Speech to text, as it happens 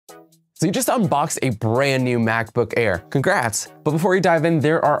So you just unboxed a brand new MacBook Air. Congrats! But before you dive in,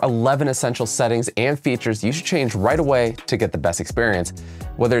 there are 11 essential settings and features you should change right away to get the best experience.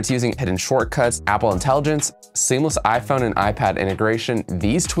 Whether it's using hidden shortcuts, Apple Intelligence, seamless iPhone and iPad integration,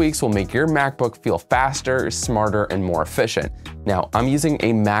 these tweaks will make your MacBook feel faster, smarter, and more efficient. Now, I'm using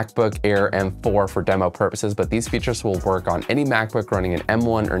a MacBook Air M4 for demo purposes, but these features will work on any MacBook running an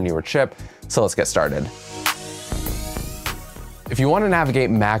M1 or newer chip, so let's get started. If you want to navigate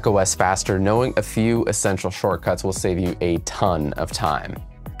macOS faster, knowing a few essential shortcuts will save you a ton of time.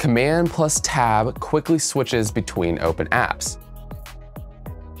 Command plus Tab quickly switches between open apps.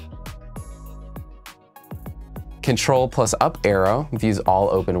 Control plus up arrow views all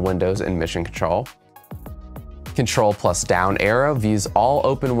open windows in Mission Control. Control plus down arrow views all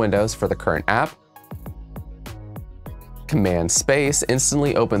open windows for the current app. Command space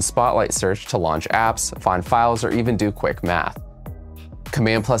instantly opens Spotlight search to launch apps, find files, or even do quick math.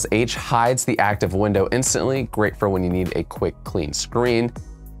 Command plus H hides the active window instantly, great for when you need a quick, clean screen.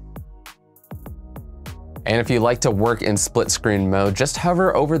 And if you like to work in split screen mode, just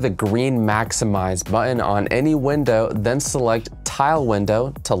hover over the green Maximize button on any window, then select Tile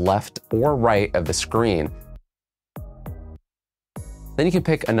Window to left or right of the screen. Then you can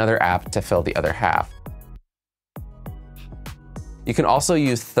pick another app to fill the other half. You can also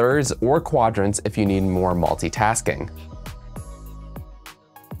use thirds or quadrants if you need more multitasking.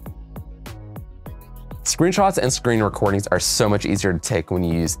 Screenshots and screen recordings are so much easier to take when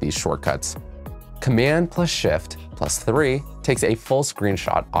you use these shortcuts. Command plus Shift plus 3 takes a full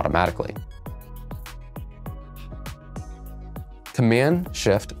screenshot automatically. Command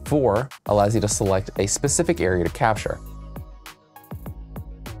Shift 4 allows you to select a specific area to capture.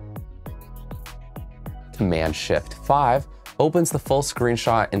 Command Shift 5 opens the full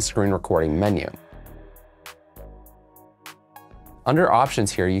screenshot and screen recording menu. Under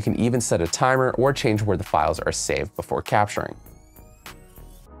options here, you can even set a timer or change where the files are saved before capturing.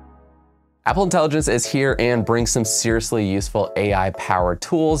 Apple Intelligence is here and brings some seriously useful AI-powered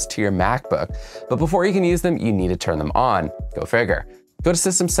tools to your MacBook. But before you can use them, you need to turn them on. Go figure. Go to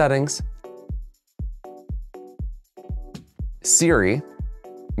System Settings, Siri,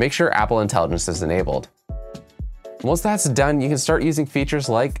 make sure Apple Intelligence is enabled. Once that's done, you can start using features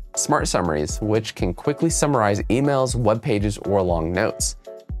like Smart Summaries, which can quickly summarize emails, web pages, or long notes.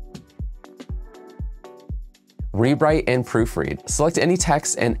 Rewrite and proofread. Select any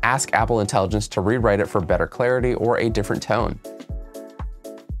text and ask Apple Intelligence to rewrite it for better clarity or a different tone.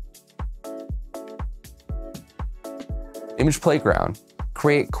 Image Playground.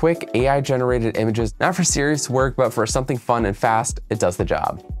 Create quick AI-generated images, not for serious work, but for something fun and fast. It does the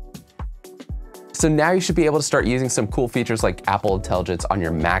job. So now you should be able to start using some cool features like Apple Intelligence on your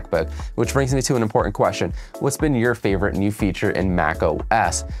MacBook, which brings me to an important question. What's been your favorite new feature in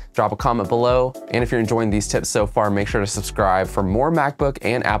macOS? Drop a comment below, and if you're enjoying these tips so far, make sure to subscribe for more MacBook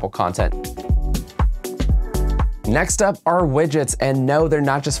and Apple content. Next up are widgets, and no, they're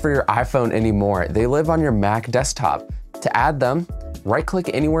not just for your iPhone anymore. They live on your Mac desktop. To add them, right-click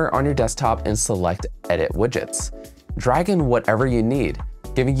anywhere on your desktop and select Edit Widgets. Drag in whatever you need,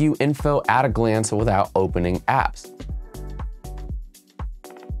 giving you info at a glance without opening apps.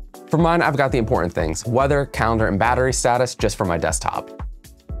 For mine, I've got the important things: weather, calendar, and battery status just for my desktop.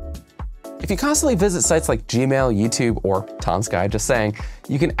 If you constantly visit sites like Gmail, YouTube, or Tom's Guide, just saying,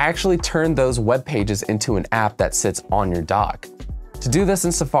 you can actually turn those web pages into an app that sits on your dock. To do this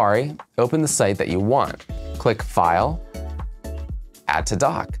in Safari, open the site that you want. Click File, Add to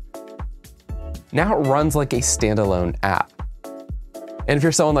Dock. Now it runs like a standalone app. And if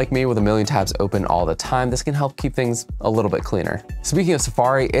you're someone like me with a million tabs open all the time, this can help keep things a little bit cleaner. Speaking of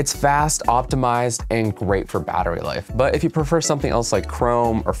Safari, it's fast, optimized, and great for battery life. But if you prefer something else like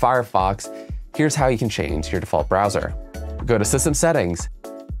Chrome or Firefox, here's how you can change your default browser. Go to System Settings,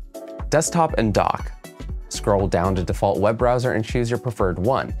 Desktop and Dock. Scroll down to Default Web Browser and choose your preferred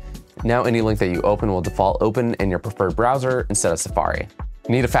one. Now any link that you open will default open in your preferred browser instead of Safari.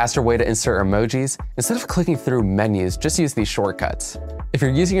 Need a faster way to insert emojis? Instead of clicking through menus, just use these shortcuts. If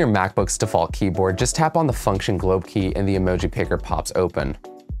you're using your MacBook's default keyboard, just tap on the function globe key and the emoji picker pops open.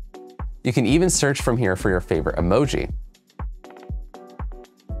 You can even search from here for your favorite emoji.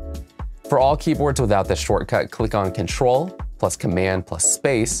 For all keyboards without this shortcut, click on Control plus Command plus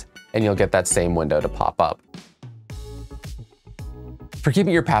Space, and you'll get that same window to pop up. For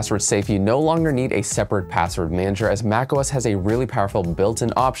keeping your passwords safe, you no longer need a separate password manager, as macOS has a really powerful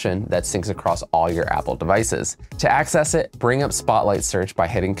built-in option that syncs across all your Apple devices. To access it, bring up Spotlight search by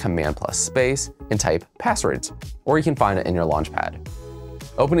hitting Command plus Space and type passwords, or you can find it in your Launchpad.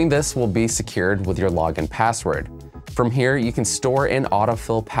 Opening this will be secured with your login password. From here, you can store and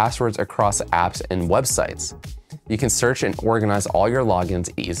autofill passwords across apps and websites. You can search and organize all your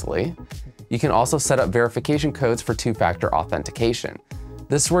logins easily. You can also set up verification codes for two-factor authentication.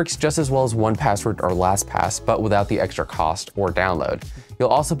 This works just as well as 1Password or LastPass, but without the extra cost or download. You'll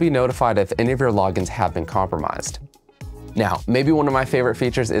also be notified if any of your logins have been compromised. Now, maybe one of my favorite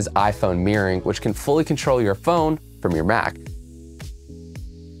features is iPhone mirroring, which can fully control your phone from your Mac.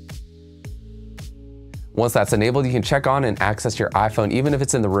 Once that's enabled, you can check on and access your iPhone even if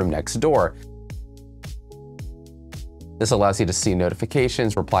it's in the room next door. This allows you to see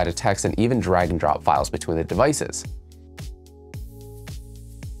notifications, reply to text, and even drag and drop files between the devices.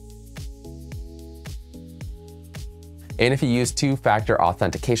 And if you use two-factor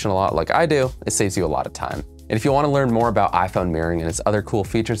authentication a lot like I do, it saves you a lot of time. And if you want to learn more about iPhone mirroring and its other cool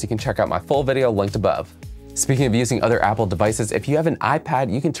features, you can check out my full video linked above. Speaking of using other Apple devices, if you have an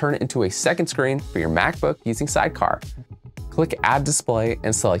iPad, you can turn it into a second screen for your MacBook using Sidecar. Click Add Display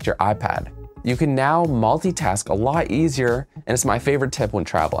and select your iPad. You can now multitask a lot easier, and it's my favorite tip when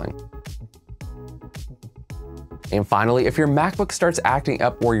traveling. And finally, if your MacBook starts acting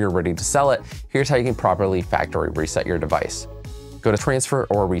up or you're ready to sell it, here's how you can properly factory reset your device. Go to Transfer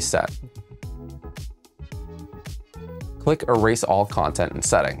or Reset. Click Erase All Content in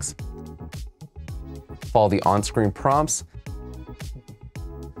Settings. Follow the on-screen prompts.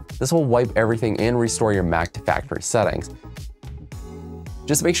 This will wipe everything and restore your Mac to factory settings.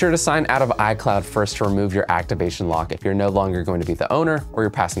 Just make sure to sign out of iCloud first to remove your activation lock if you're no longer going to be the owner or you're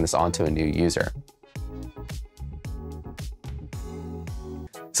passing this on to a new user.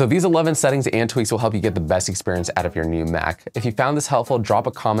 So these 11 settings and tweaks will help you get the best experience out of your new Mac. If you found this helpful, drop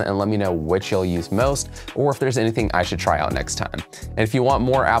a comment and let me know which you'll use most, or if there's anything I should try out next time. And if you want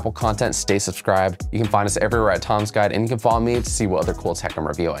more Apple content, stay subscribed. You can find us everywhere at Tom's Guide, and you can follow me to see what other cool tech I'm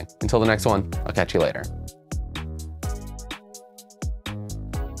reviewing. Until the next one, I'll catch you later.